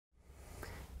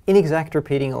inexact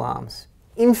repeating alarms.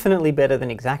 Infinitely better than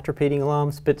exact repeating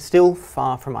alarms, but still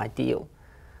far from ideal.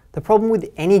 The problem with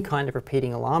any kind of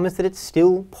repeating alarm is that it's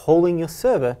still polling your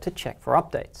server to check for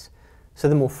updates. So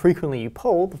the more frequently you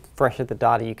poll, the fresher the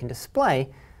data you can display,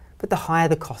 but the higher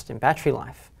the cost in battery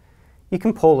life. You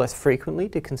can poll less frequently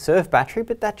to conserve battery,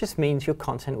 but that just means your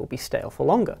content will be stale for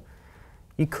longer.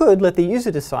 You could let the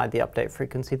user decide the update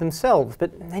frequency themselves,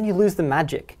 but then you lose the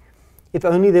magic. If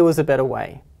only there was a better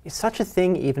way. Is such a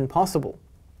thing even possible?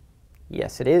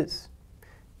 Yes, it is.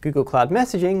 Google Cloud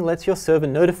Messaging lets your server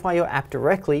notify your app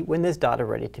directly when there's data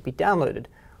ready to be downloaded,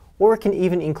 or it can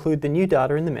even include the new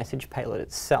data in the message payload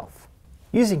itself.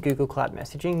 Using Google Cloud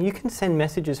Messaging, you can send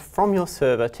messages from your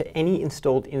server to any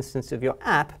installed instance of your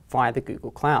app via the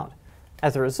Google Cloud.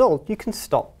 As a result, you can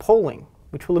stop polling,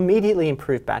 which will immediately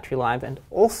improve battery life and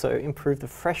also improve the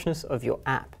freshness of your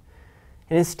app,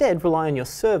 and instead rely on your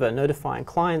server notifying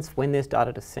clients when there's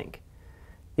data to sync.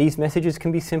 These messages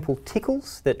can be simple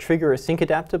tickles that trigger a sync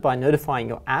adapter by notifying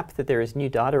your app that there is new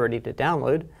data ready to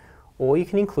download, or you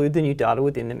can include the new data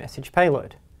within the message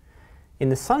payload. In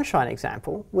the Sunshine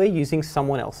example, we're using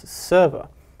someone else's server,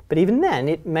 but even then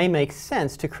it may make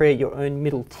sense to create your own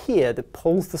middle tier that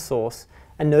polls the source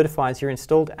and notifies your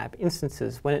installed app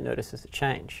instances when it notices a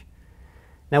change.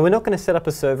 Now, we're not going to set up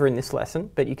a server in this lesson,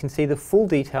 but you can see the full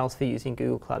details for using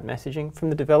Google Cloud Messaging from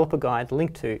the developer guide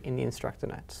linked to in the instructor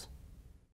notes.